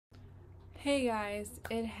Hey guys,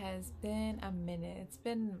 it has been a minute. It's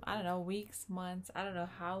been, I don't know, weeks, months. I don't know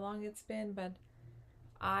how long it's been, but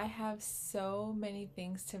I have so many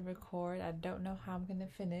things to record. I don't know how I'm gonna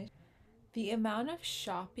finish. The amount of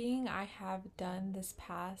shopping I have done this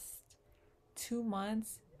past 2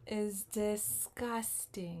 months is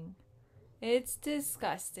disgusting. It's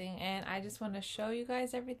disgusting, and I just want to show you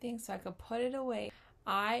guys everything so I could put it away.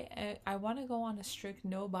 I want to go on a strict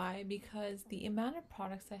no buy because the amount of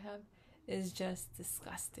products I have is just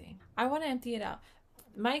disgusting. I want to empty it out.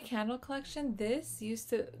 My candle collection, this used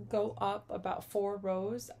to go up about 4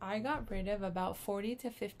 rows. I got rid of about 40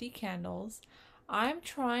 to 50 candles. I'm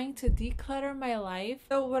trying to declutter my life.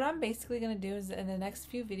 So what I'm basically going to do is in the next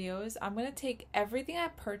few videos, I'm going to take everything I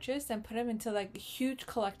purchased and put them into like huge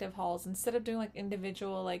collective hauls instead of doing like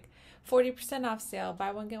individual like 40% off sale,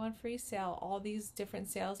 buy one get one free sale, all these different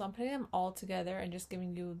sales. I'm putting them all together and just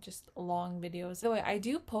giving you just long videos. By the way, I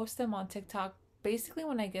do post them on TikTok basically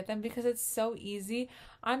when I get them because it's so easy.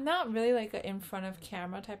 I'm not really like an in front of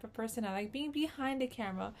camera type of person. I like being behind the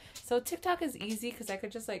camera. So TikTok is easy because I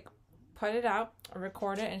could just like put it out,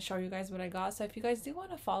 record it, and show you guys what I got. So if you guys do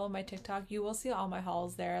want to follow my TikTok, you will see all my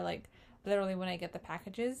hauls there, like literally when I get the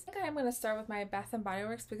packages. I think I'm going to start with my Bath & Body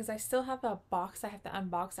Works because I still have a box I have to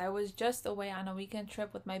unbox. I was just away on a weekend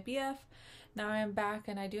trip with my BF. Now I'm back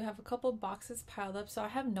and I do have a couple boxes piled up, so I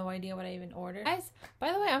have no idea what I even ordered. Guys,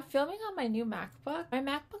 by the way, I'm filming on my new MacBook. My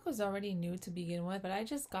MacBook was already new to begin with, but I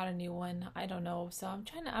just got a new one. I don't know, so I'm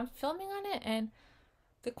filming on it and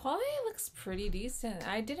the quality looks pretty decent.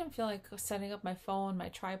 I didn't feel like setting up my phone, my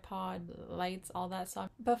tripod, lights, all that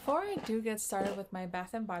stuff. Before I do get started with my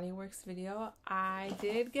Bath & Body Works video, I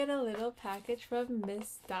did get a little package from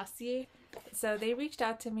Miss Dossier. So they reached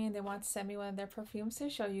out to me and they want to send me one of their perfumes to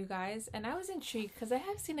show you guys. And I was intrigued because I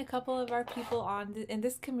have seen a couple of our people in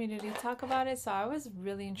this community talk about it. So I was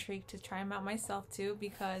really intrigued to try them out myself too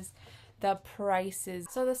because the prices.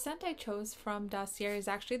 So the scent I chose from Dossier is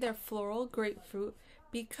actually their Floral Grapefruit,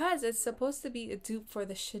 because it's supposed to be a dupe for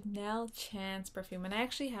the Chanel Chance perfume, and I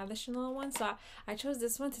actually have the Chanel one, so I chose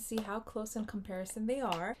this one to see how close in comparison they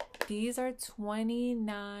are. These are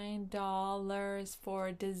 $29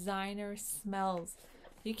 for designer smells.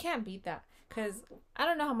 You can't beat that because I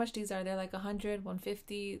don't know how much these are. They're like 100,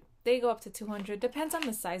 150. They go up to 200, depends on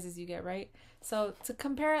the sizes you get, right? So to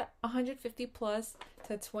compare 150 plus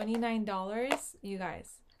to $29, you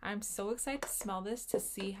guys, I'm so excited to smell this to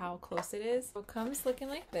see how close it is. So it comes looking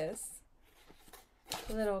like this.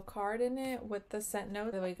 A little card in it with the scent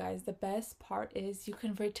note. By the way, guys, the best part is you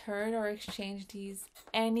can return or exchange these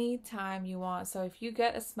anytime you want. So if you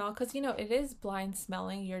get a smell, because you know it is blind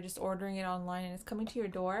smelling, you're just ordering it online and it's coming to your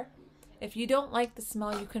door. If you don't like the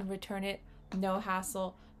smell, you can return it. No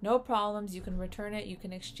hassle, no problems. You can return it, you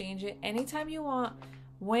can exchange it anytime you want.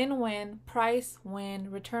 Win-win, price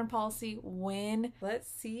win, return policy win. Let's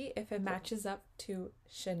see if it matches up to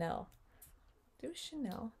Chanel. Do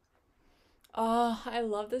Chanel. Oh, I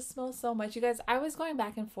love this smell so much. You guys, I was going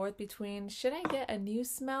back and forth between should I get a new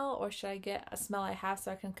smell or should I get a smell I have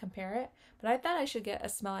so I can compare it? But I thought I should get a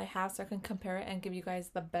smell I have so I can compare it and give you guys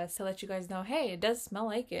the best to let you guys know, hey, it does smell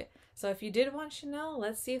like it. So if you did want Chanel,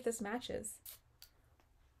 let's see if this matches.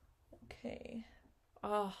 Okay.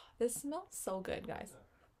 Oh, this smells so good, guys.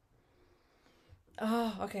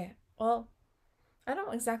 Oh, okay. Well, I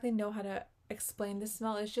don't exactly know how to explain the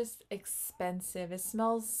smell. It's just expensive. It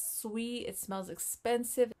smells sweet. It smells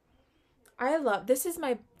expensive. I love, this is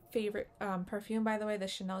my favorite perfume, by the way. The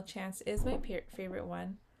Chanel Chance is my favorite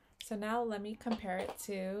one. So now let me compare it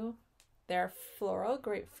to their Floral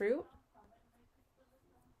Grapefruit.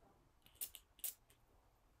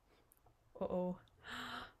 Uh-oh.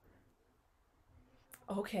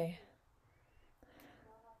 Okay.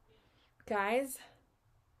 Guys,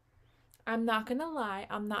 I'm not gonna lie,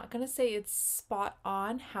 I'm not gonna say it's spot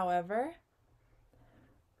on. However,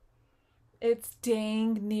 it's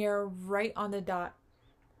dang near right on the dot.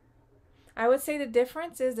 I would say the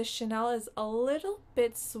difference is the Chanel is a little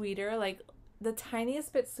bit sweeter, like the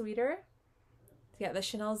tiniest bit sweeter. Yeah, the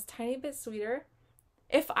Chanel is a tiny bit sweeter.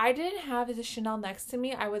 If I didn't have the Chanel next to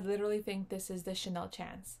me, I would literally think this is the Chanel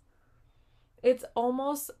Chance. It's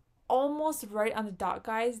almost right on the dot,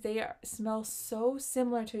 guys. They smell so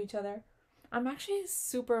similar to each other. I'm actually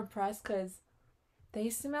super impressed because they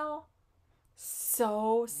smell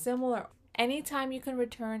so similar. Anytime you can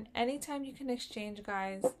return, anytime you can exchange,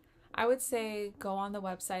 guys, I would say go on the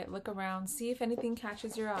website, look around, see if anything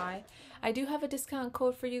catches your eye. I do have a discount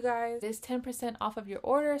code for you guys. It is 10% off of your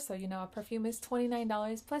order. So, you know, a perfume is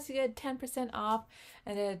 $29 plus you get 10% off,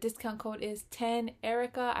 and the discount code is 10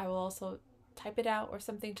 Erica. I will also type it out or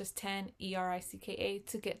something, just 10 ERICKA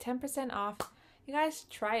to get 10% off. You guys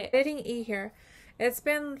try it. Editing E here. It's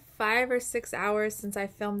been 5 or 6 hours since I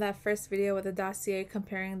filmed that first video with the Dossier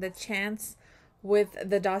comparing the Chance with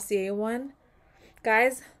the Dossier one.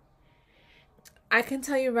 Guys, I can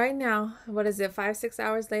tell you right now, what is it, 5-6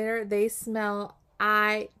 hours later, they smell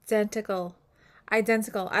identical.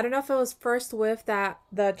 Identical. I don't know if it was first whiff that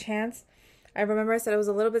the Chance, I remember I said it was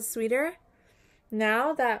a little bit sweeter.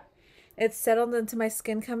 Now that it's settled into my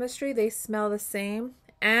skin chemistry, they smell the same.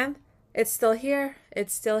 And it's still here.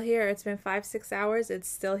 It's still here. It's been 5-6 hours. It's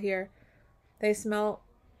still here. They smell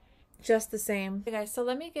just the same. Okay guys, so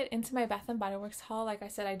let me get into my Bath & Body Works haul. Like I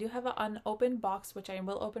said, I do have an unopened box, which I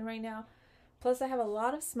will open right now. Plus I have a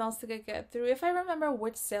lot of smells to get through. If I remember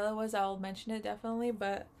which sale it was, I'll mention it definitely.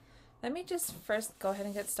 But let me just first go ahead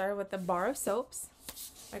and get started with the bar of soaps.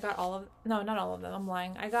 I got all of, no, not all of them. I'm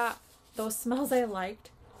lying. I got those smells I liked.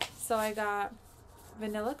 So I got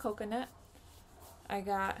vanilla coconut. I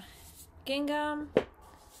got gingham.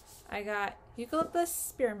 I got eucalyptus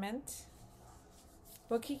spearmint.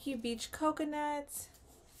 Waikiki Beach coconut.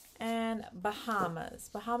 And Bahamas.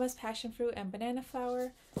 Bahamas passion fruit and banana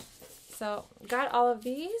flower. So got all of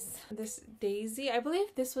these. This daisy, I believe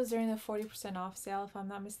this was during the 40% off sale if I'm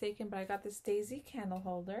not mistaken, but I got this daisy candle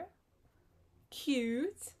holder.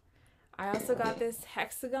 Cute. I also got this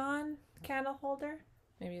hexagon candle holder.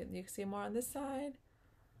 Maybe you can see more on this side.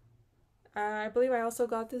 I believe I also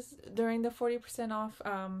got this during the 40% off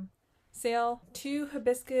sale. 2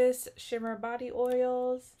 hibiscus shimmer body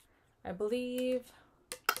oils. I believe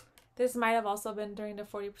this might have also been during the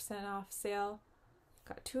 40% off sale.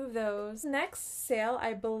 Got 2 of those. Next sale,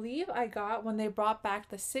 I believe I got when they brought back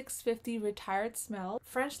the 650 retired smell.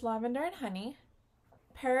 French lavender and honey.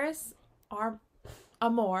 Paris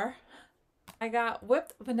Amour. I got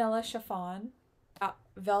whipped vanilla chiffon. Got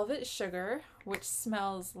velvet sugar, which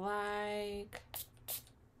smells like,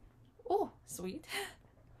 oh, sweet.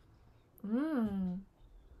 Oh,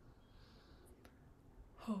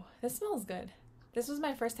 this smells good. This was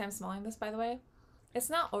my first time smelling this, by the way. It's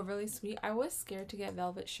not overly sweet. I was scared to get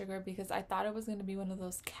velvet sugar because I thought it was going to be one of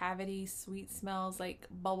those cavity sweet smells like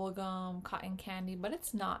bubblegum, cotton candy, but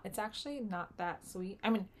it's not. It's actually not that sweet. I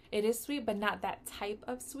mean, it is sweet, but not that type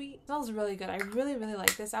of sweet. It smells really good. I really, really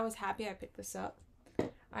like this. I was happy I picked this up.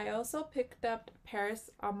 I also picked up Paris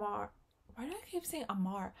Amour. Why do I keep saying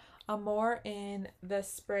Amour? Amour in the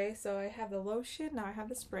spray. So I have the lotion, now I have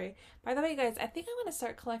the spray. By the way, guys, I think I'm going to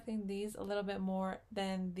start collecting these a little bit more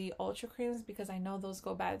than the ultra creams because I know those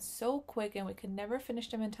go bad so quick and we can never finish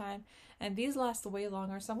them in time. And these last way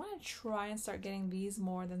longer. So I'm going to try and start getting these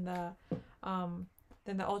more than the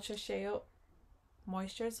ultra shea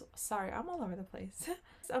moistures. Sorry, I'm all over the place.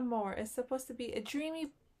 Amour is supposed to be a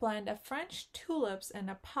dreamy blend of French tulips and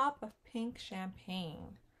a pop of pink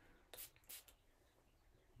champagne.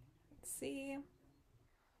 Let's see.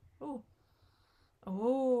 Oh,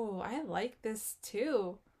 oh, I like this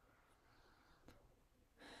too.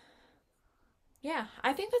 Yeah,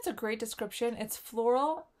 I think that's a great description. It's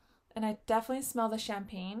floral, and I definitely smell the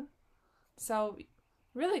champagne. So,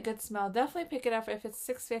 really good smell. Definitely pick it up if it's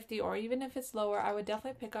 $6.50 or even if it's lower. I would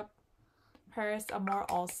definitely pick up Paris Amour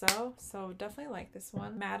also. So, definitely like this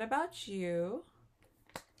one. Mad About You.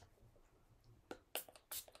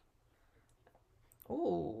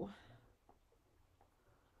 Ooh.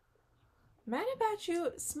 Mad About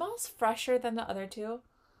You smells fresher than the other two.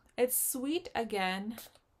 It's sweet again.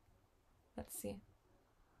 Let's see.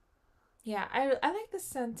 Yeah, I like the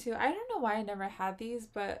scent too. I don't know why I never had these,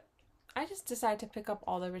 but I just decided to pick up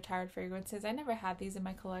all the retired fragrances. I never had these in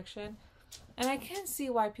my collection. And I can see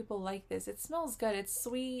why people like this. It smells good. It's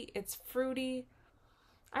sweet. It's fruity.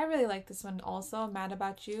 I really like this one also, Mad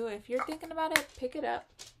About You. If you're thinking about it, pick it up.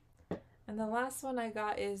 And the last one I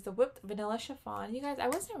got is the whipped vanilla chiffon. You guys, I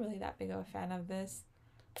wasn't really that big of a fan of this.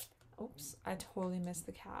 Oops, I totally missed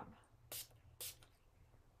the cap.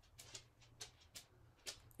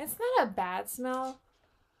 It's not a bad smell,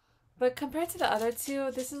 but compared to the other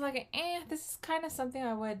two, this is like an this is kind of something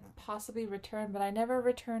I would possibly return, but I never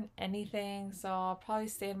return anything, so I'll probably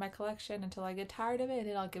stay in my collection until I get tired of it, and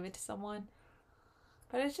then I'll give it to someone.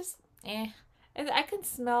 But it's just, I can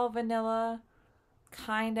smell vanilla,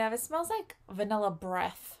 kind of. It smells like vanilla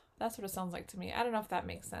breath. That's what it sounds like to me. I don't know if that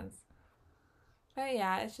makes sense. But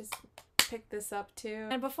yeah, it's just pick this up too.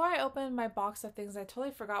 And before I open my box of things, I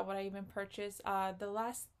totally forgot what I even purchased. The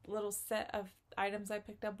last little set of items I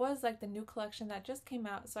picked up was like the new collection that just came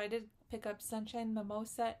out. So I did pick up Sunshine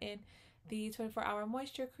Mimosa in the 24-hour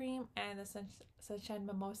moisture cream and the Sunshine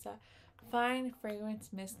Mimosa fine fragrance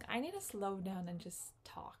mist. I need to slow down and just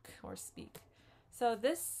talk or speak. So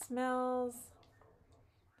this smells,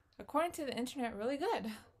 according to the internet, really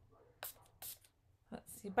good.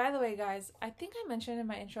 Let's see. By the way, guys, I think I mentioned in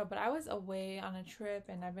my intro, but I was away on a trip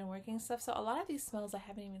and I've been working stuff. So a lot of these smells I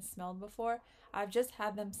haven't even smelled before. I've just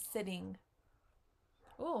had them sitting.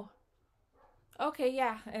 Ooh. Okay,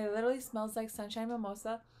 yeah. It literally smells like sunshine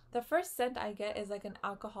mimosa. The first scent I get is like an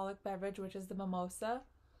alcoholic beverage, which is the mimosa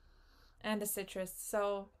and the citrus.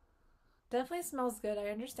 So definitely smells good. I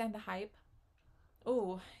understand the hype.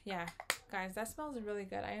 Ooh, yeah. Guys, that smells really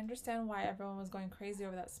good. I understand why everyone was going crazy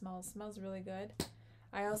over that smell. It smells really good.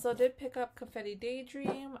 I also did pick up Confetti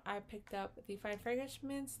Daydream. I picked up the Fine Fragrance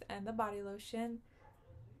Mist and the body lotion.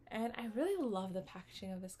 And I really love the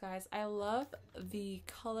packaging of this, guys. I love the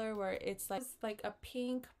color where it's like a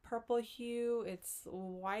pink purple hue. It's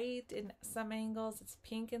white in some angles. It's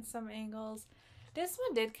pink in some angles. This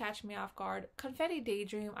one did catch me off guard. Confetti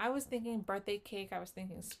Daydream. I was thinking birthday cake. I was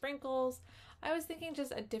thinking sprinkles. I was thinking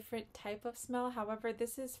just a different type of smell. However,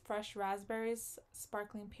 this is fresh raspberries,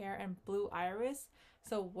 sparkling pear, and blue iris.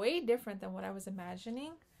 So way different than what I was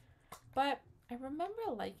imagining. But I remember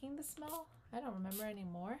liking the smell. I don't remember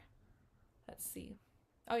anymore. Let's see.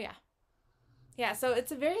 Oh, yeah. Yeah, so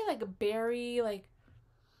it's a very, like, berry, like,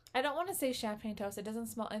 I don't want to say champagne toast. It doesn't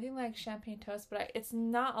smell anything like champagne toast, but it's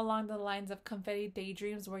not along the lines of Confetti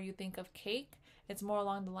Daydreams where you think of cake. It's more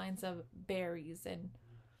along the lines of berries, and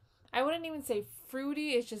I wouldn't even say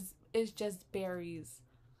fruity. It's just berries.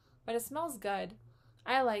 But it smells good.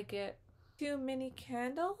 I like it. 2 mini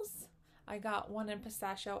candles. I got one in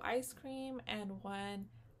pistachio ice cream and one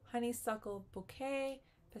honeysuckle bouquet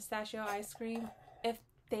pistachio ice cream. If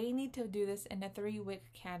they need to do this in a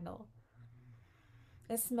 3-wick candle.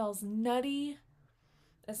 It smells nutty.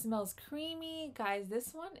 It smells creamy. Guys,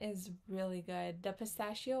 this one is really good. The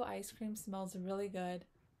pistachio ice cream smells really good.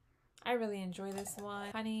 I really enjoy this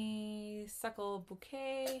one. Honeysuckle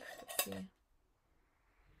bouquet. Let's see.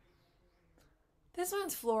 This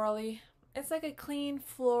one's florally. It's like a clean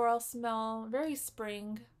floral smell. Very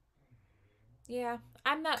spring. Yeah,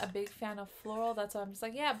 I'm not a big fan of floral. That's why I'm just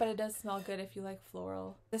like, yeah, but it does smell good if you like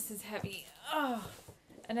floral. This is heavy. Oh.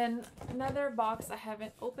 And then another box. I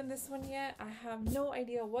haven't opened this one yet. I have no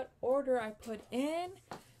idea what order I put in.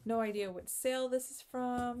 No idea what sale this is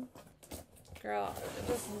from. Girl,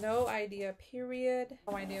 just no idea, period.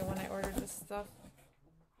 No idea when I ordered this stuff.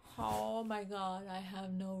 Oh my god, I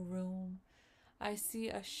have no room. I see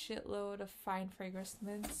a shitload of fine fragrance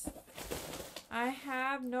mints. I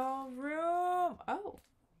have no room. Oh.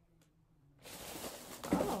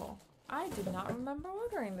 Oh. I did not remember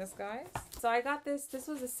ordering this, guys. So I got this. This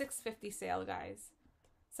was a $6.50 sale, guys.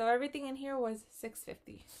 So everything in here was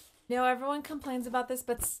 $6.50. Now everyone complains about this,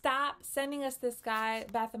 but stop sending us this, guy,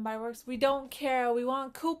 Bath & Body Works. We don't care. We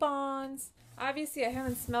want coupons. Obviously, I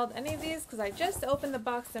haven't smelled any of these because I just opened the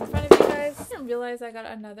box in front of you guys. I didn't realize I got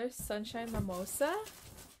another Sunshine Mimosa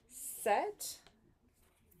set.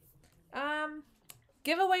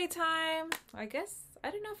 Giveaway time. I guess,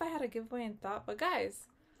 I don't know if I had a giveaway in thought, but guys,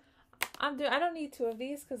 I don't need 2 of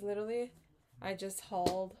these because literally I just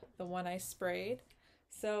hauled the one I sprayed.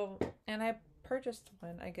 So, and I purchased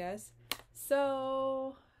one, I guess.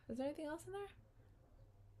 So, is there anything else in there?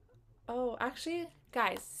 Oh, actually,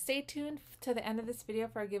 guys, stay tuned to the end of this video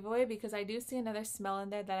for a giveaway because I do see another smell in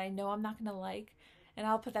there that I know I'm not going to like, and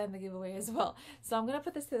I'll put that in the giveaway as well. So I'm going to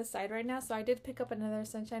put this to the side right now. So I did pick up another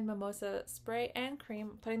Sunshine Mimosa spray and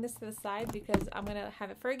cream, putting this to the side because I'm going to have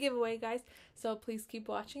it for a giveaway, guys. So please keep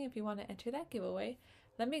watching if you want to enter that giveaway.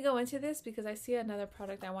 Let me go into this because I see another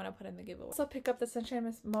product I want to put in the giveaway. Also pick up the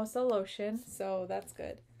Sunshine Mimosa lotion, so that's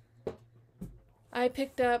good. I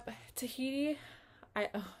picked up Tahiti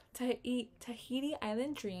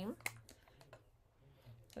Island Dream.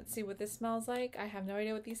 Let's see what this smells like. I have no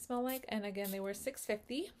idea what these smell like. And again, they were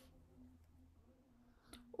 $6.50.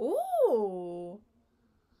 Ooh.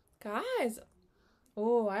 Guys.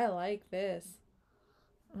 Ooh, I like this.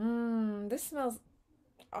 This smells...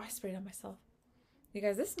 Oh, I sprayed on myself. You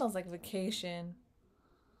guys, this smells like vacation.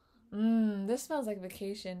 This smells like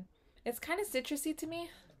vacation. It's kind of citrusy to me.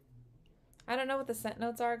 I don't know what the scent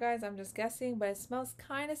notes are, guys. I'm just guessing, but it smells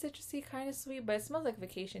kind of citrusy, kind of sweet, but it smells like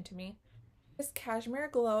vacation to me. This Cashmere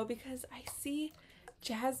Glow because I see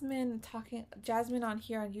Jasmine on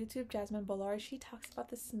here on YouTube, Jasmine Bollard. She talks about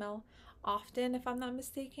the smell often, if I'm not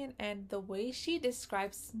mistaken, and the way she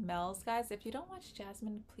describes smells, guys, if you don't watch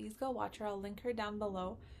Jasmine, please go watch her. I'll link her down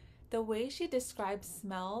below. The way she describes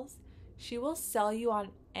smells, she will sell you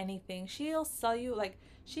on anything. She'll sell you, like,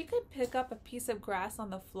 she could pick up a piece of grass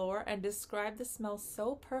on the floor and describe the smell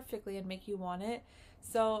so perfectly and make you want it.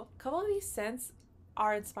 So a couple of these scents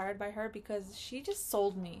are inspired by her because she just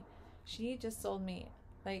sold me. She just sold me.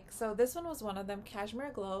 Like, so this one was one of them.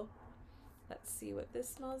 Cashmere Glow. Let's see what this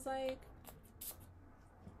smells like.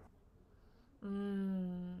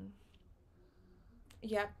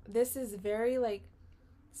 Yep, this is very like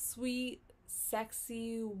sweet,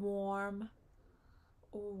 sexy, warm.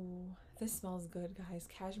 Ooh, this smells good, guys.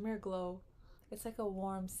 Cashmere Glow. It's like a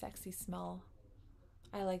warm, sexy smell.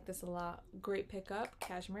 I like this a lot. Great pickup.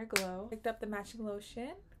 Cashmere Glow. Picked up the matching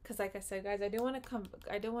lotion because, like I said, guys, I do want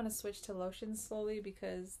to switch to lotions slowly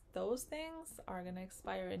because those things are gonna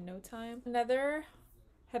expire in no time. Another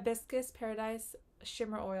Hibiscus Paradise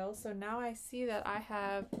Shimmer Oil. So now I see that I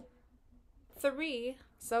have 3.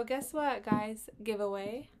 So guess what, guys?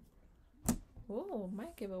 Giveaway. Ooh, my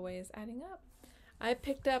giveaway is adding up. I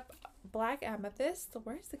picked up Black Amethyst.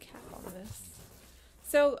 Where's the cap on this?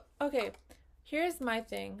 So, okay, here's my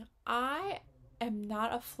thing. I am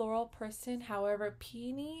not a floral person. However,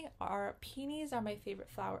 peonies are my favorite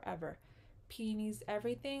flower ever. Peonies,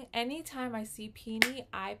 everything. Anytime I see peony,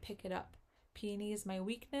 I pick it up. Peony is my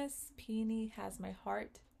weakness. Peony has my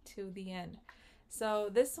heart to the end. So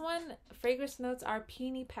this one, fragrance notes are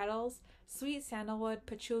peony petals, sweet sandalwood,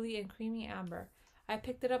 patchouli, and creamy amber. I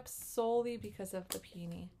picked it up solely because of the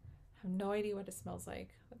peony. I have no idea what it smells like.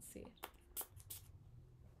 Let's see.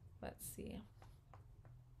 Let's see.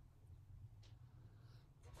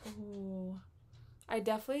 Ooh.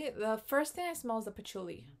 The first thing I smell is the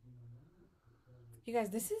patchouli. You guys,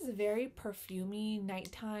 this is very perfumey,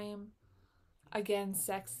 nighttime. Again,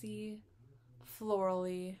 sexy,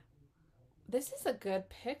 florally. This is a good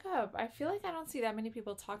pickup. I feel like I don't see that many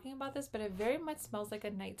people talking about this, but it very much smells like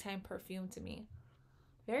a nighttime perfume to me.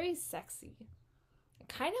 Very sexy.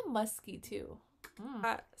 Kind of musky too.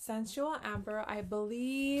 Sensual Amber, I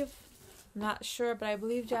believe, I'm not sure, but I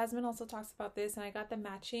believe Jasmine also talks about this, and I got the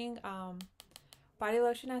matching body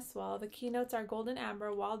lotion as well. The keynotes are golden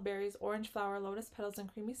amber, wild berries, orange flower, lotus petals,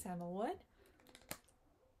 and creamy sandalwood.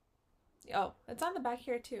 Oh, it's on the back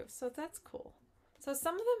here too, so that's cool. So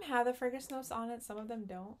some of them have the fragrance notes on it, some of them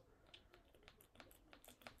don't.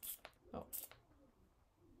 Oh.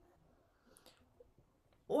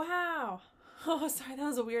 Wow. Oh, sorry, that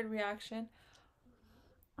was a weird reaction.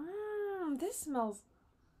 This smells...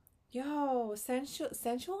 Yo,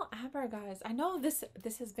 sensual amber, guys. I know this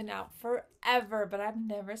has been out forever, but I've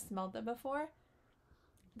never smelled it before.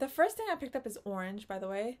 The first thing I picked up is orange, by the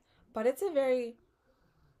way, but it's a very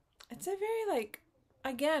like,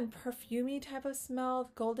 again, perfumey type of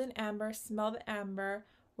smell. Golden amber, smell the amber.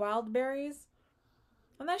 Wild berries.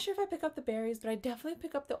 I'm not sure if I pick up the berries, but I definitely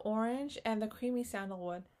pick up the orange and the creamy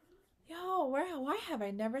sandalwood. Yo, why have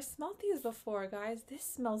I never smelled these before, guys? This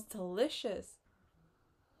smells delicious.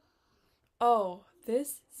 Oh,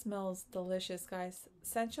 this smells delicious, guys.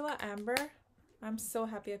 Sensual Amber. I'm so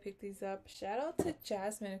happy I picked these up. Shout out to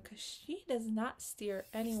Jasmine because she does not steer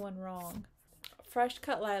anyone wrong. Fresh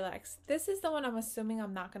Cut Lilacs. This is the one I'm assuming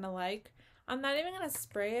I'm not going to like. I'm not even going to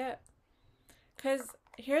spray it because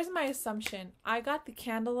here's my assumption. I got the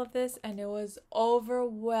candle of this and it was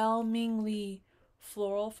overwhelmingly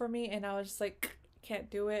floral for me, and I was just like, can't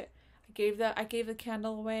do it. I gave the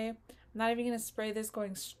candle away. I'm not even going to spray this,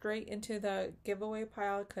 going straight into the giveaway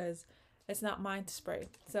pile because it's not mine to spray.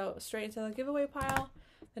 So straight into the giveaway pile.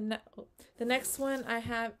 The next one I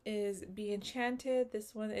have is Be Enchanted.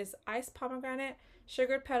 This one is iced pomegranate,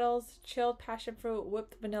 sugared petals, chilled passion fruit,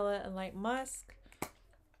 whipped vanilla, and light musk.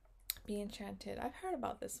 Be Enchanted. I've heard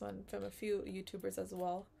about this one from a few YouTubers as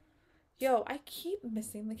well. Yo, I keep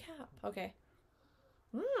missing the cap. Okay.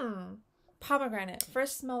 Pomegranate.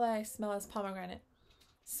 First smell that I smell is pomegranate.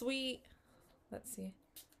 Sweet. Let's see.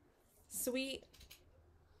 Sweet.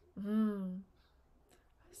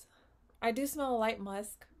 I do smell a light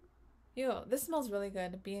musk. Yo, this smells really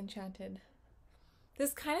good. Be Enchanted.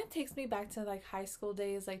 This kind of takes me back to like high school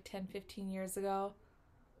days, like 10-15 years ago.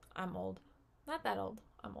 I'm old. Not that old.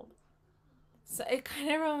 I'm old. So it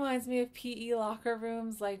kind of reminds me of PE locker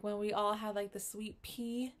rooms, like when we all had like the sweet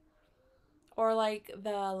pea or like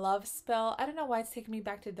the love spell. I don't know why it's taking me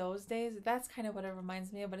back to those days. That's kind of what it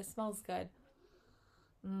reminds me of, but it smells good.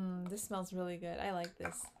 This smells really good. I like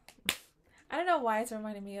this. I don't know why it's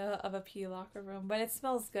reminding me of a PE locker room, but it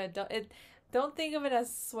smells good. Don't think of it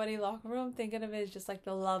as sweaty locker room. Think of it as just like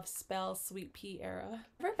the love spell sweet pea era.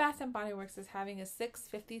 River Bath & Body Works is having a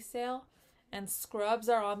 $6.50 sale, and scrubs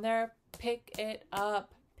are on there. Pick it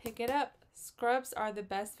up. Pick it up. Scrubs are the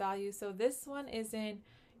best value. So this one is in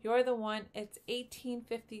You're the One. It's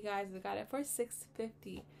 $18.50, guys. We got it for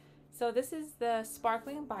 $6.50. So this is the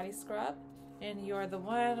sparkling body scrub, and You're the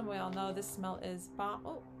One. We all know this smell is bomb.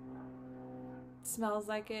 Oh, smells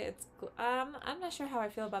like it. It's I'm not sure how I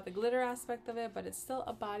feel about the glitter aspect of it, but it's still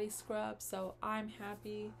a body scrub, so I'm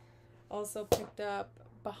happy. Also picked up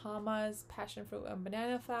Bahamas passion fruit and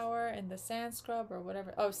banana flower and the sand scrub or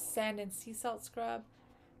whatever. Oh, sand and sea salt scrub.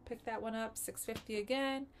 Picked that one up, $6.50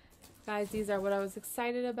 again. Guys, these are what I was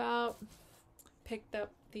excited about. Picked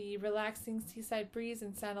up the relaxing seaside breeze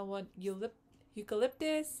and sandalwood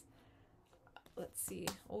eucalyptus. Let's see.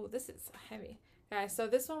 Oh, this is heavy. Guys, so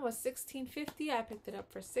this one was $16.50. I picked it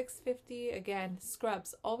up for $6.50. Again,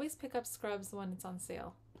 scrubs. Always pick up scrubs when it's on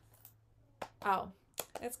sale. Oh,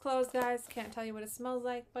 it's closed, guys. Can't tell you what it smells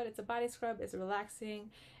like, but it's a body scrub. It's relaxing.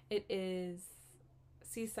 It is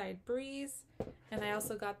seaside breeze. And I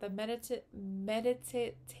also got the meditative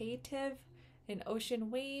and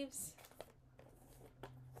ocean waves.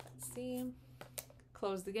 Let's see.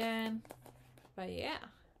 Closed again. But yeah.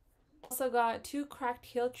 Also got 2 cracked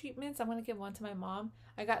heel treatments. I'm going to give one to my mom.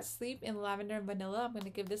 I got sleep in lavender and vanilla. I'm going to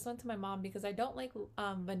give this one to my mom because I don't like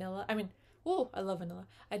vanilla. I mean, oh, I love vanilla.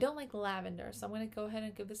 I don't like lavender. So I'm going to go ahead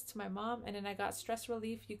and give this to my mom. And then I got stress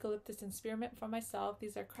relief, eucalyptus and spearmint for myself.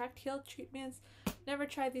 These are cracked heel treatments. Never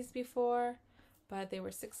tried these before, but they were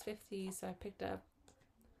 $6.50. So I picked up.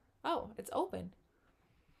 Oh, it's open.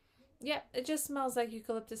 Yep, it just smells like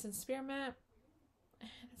eucalyptus and spearmint.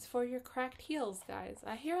 It's for your cracked heels, guys.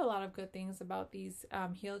 I hear a lot of good things about these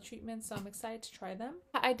heel treatments, so I'm excited to try them.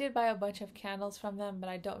 I did buy a bunch of candles from them, but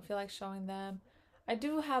I don't feel like showing them. I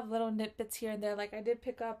do have little nitbits here and there. Like I did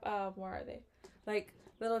pick up, where are they? Like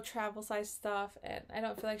little travel size stuff, and I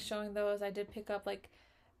don't feel like showing those. I did pick up like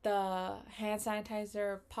the hand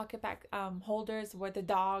sanitizer pocket back holders with the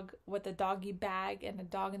doggy bag and the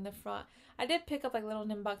dog in the front. I did pick up like little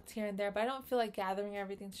nimbucks here and there, but I don't feel like gathering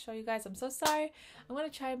everything to show you guys. I'm so sorry. I'm going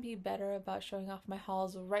to try and be better about showing off my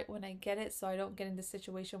hauls right when I get it, so I don't get in the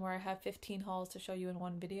situation where I have 15 hauls to show you in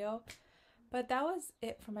one video. But that was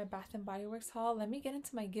it for my Bath & Body Works haul. Let me get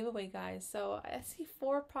into my giveaway, guys. So I see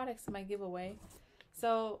 4 products in my giveaway.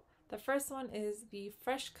 So the first one is the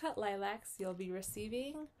Fresh Cut Lilacs. You'll be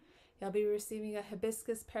receiving a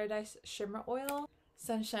Hibiscus Paradise Shimmer Oil,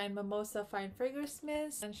 Sunshine Mimosa Fine Fragrance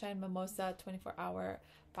Mist, Sunshine Mimosa 24-Hour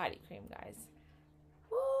Body Cream, guys.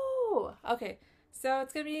 Woo! Okay, so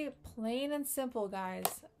it's going to be plain and simple,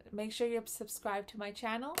 guys. Make sure you're subscribed to my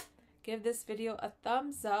channel. Give this video a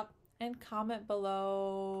thumbs up and comment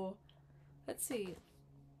below. Let's see.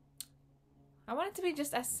 I want it to be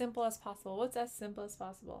just as simple as possible. What's as simple as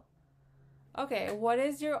possible? Okay, what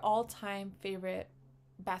is your all-time favorite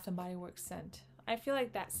Bath & Body Works scent? I feel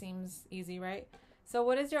like that seems easy, right? So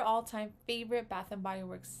what is your all-time favorite Bath & Body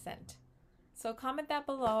Works scent? So comment that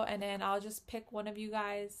below, and then I'll just pick one of you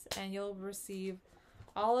guys and you'll receive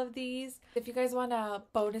all of these. If you guys want a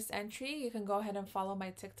bonus entry, you can go ahead and follow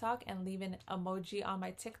my TikTok and leave an emoji on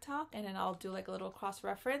my TikTok, and then I'll do like a little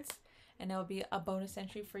cross-reference and it'll be a bonus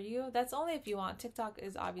entry for you. That's only if you want. TikTok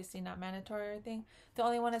is obviously not mandatory or anything. The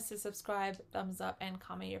only one is to subscribe, thumbs up, and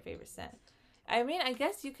comment your favorite scent. I mean, I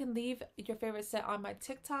guess you can leave your favorite scent on my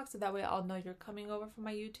TikTok, so that way I'll know you're coming over from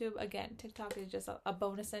my YouTube. Again, TikTok is just a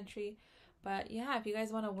bonus entry. But yeah, if you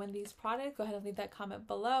guys want to win these products, go ahead and leave that comment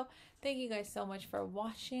below. Thank you guys so much for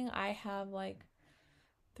watching. I have like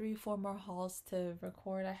 3-4 more hauls to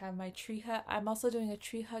record. I have my tree hut. I'm also doing a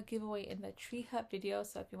tree hut giveaway in the tree hut video,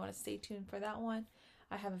 so if you want to stay tuned for that one.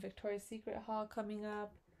 I have a Victoria's Secret haul coming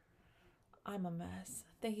up. I'm a mess.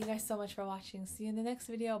 Thank you guys so much for watching. See you in the next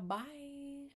video. Bye.